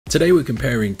Today we're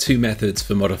comparing two methods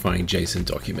for modifying JSON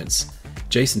documents,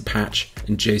 JSON Patch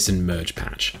and JSON Merge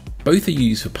Patch. Both are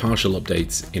used for partial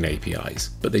updates in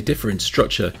APIs, but they differ in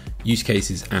structure, use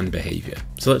cases and behavior.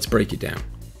 So let's break it down.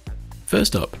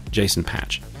 First up, JSON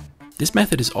Patch. This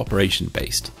method is operation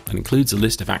based and includes a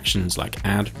list of actions like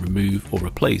add, remove or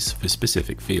replace for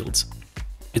specific fields.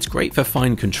 It's great for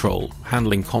fine control,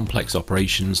 handling complex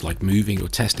operations like moving or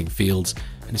testing fields,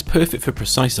 and is perfect for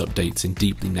precise updates in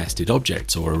deeply nested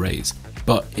objects or arrays,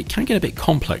 but it can get a bit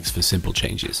complex for simple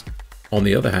changes. On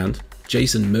the other hand,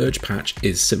 JSON Merge Patch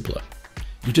is simpler.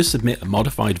 You just submit a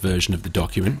modified version of the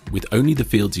document with only the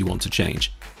fields you want to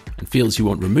change, and fields you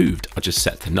want removed are just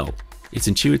set to null. It's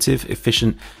intuitive,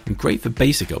 efficient, and great for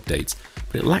basic updates,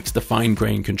 but it lacks the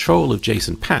fine-grained control of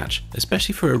JSON Patch,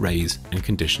 especially for arrays and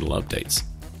conditional updates.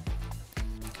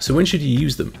 So when should you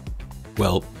use them?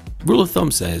 Well, rule of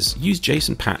thumb says use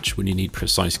JSON Patch when you need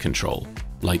precise control,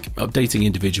 like updating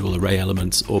individual array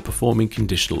elements or performing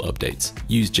conditional updates.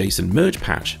 Use JSON Merge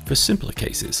Patch for simpler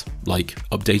cases, like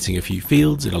updating a few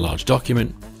fields in a large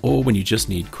document, or when you just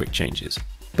need quick changes.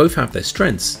 Both have their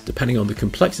strengths depending on the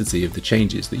complexity of the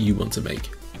changes that you want to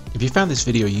make. If you found this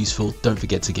video useful, don't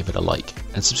forget to give it a like,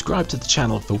 and subscribe to the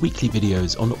channel for weekly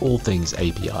videos on all things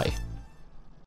API.